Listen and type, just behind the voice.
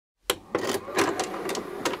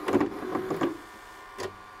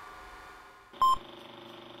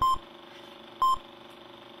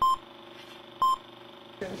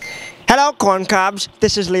Hello, corn cobs.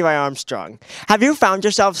 This is Levi Armstrong. Have you found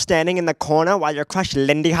yourself standing in the corner while your crush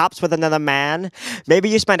Lindy hops with another man? Maybe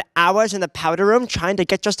you spent hours in the powder room trying to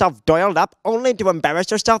get yourself doiled up only to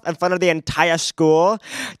embarrass yourself in front of the entire school?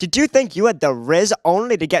 Did you think you had the riz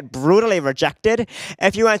only to get brutally rejected?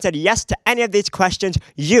 If you answered yes to any of these questions,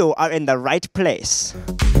 you are in the right place.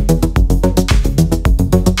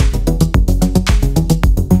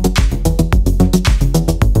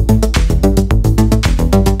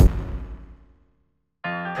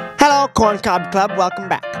 Hello, Corn Cob Club. Welcome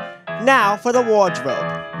back. Now for the wardrobe.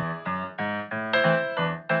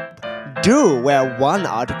 Do wear one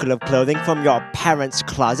article of clothing from your parents'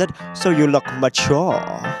 closet so you look mature.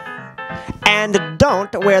 And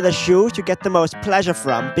don't wear the shoes you get the most pleasure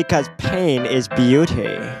from because pain is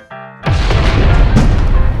beauty.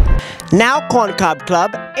 Now, Corn Cob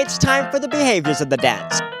Club, it's time for the behaviors of the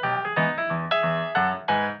dance.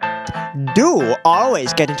 Do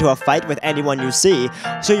always get into a fight with anyone you see,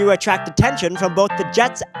 so you attract attention from both the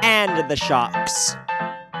Jets and the Sharks.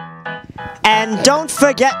 And don't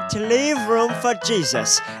forget to leave room for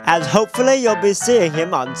Jesus, as hopefully you'll be seeing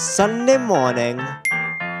him on Sunday morning.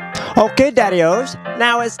 Okay, Daddy-O's,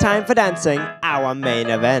 now it's time for dancing, our main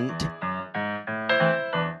event.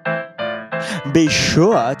 Be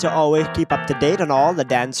sure to always keep up to date on all the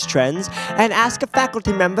dance trends and ask a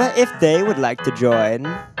faculty member if they would like to join.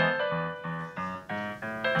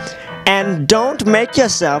 And don't make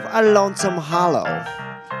yourself a lonesome hollow.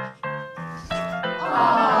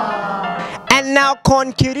 And now,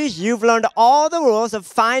 Corn Cuties, you've learned all the rules of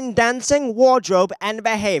fine dancing, wardrobe, and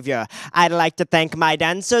behavior. I'd like to thank my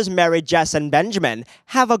dancers, Mary, Jess, and Benjamin.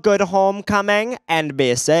 Have a good homecoming, and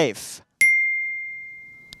be safe.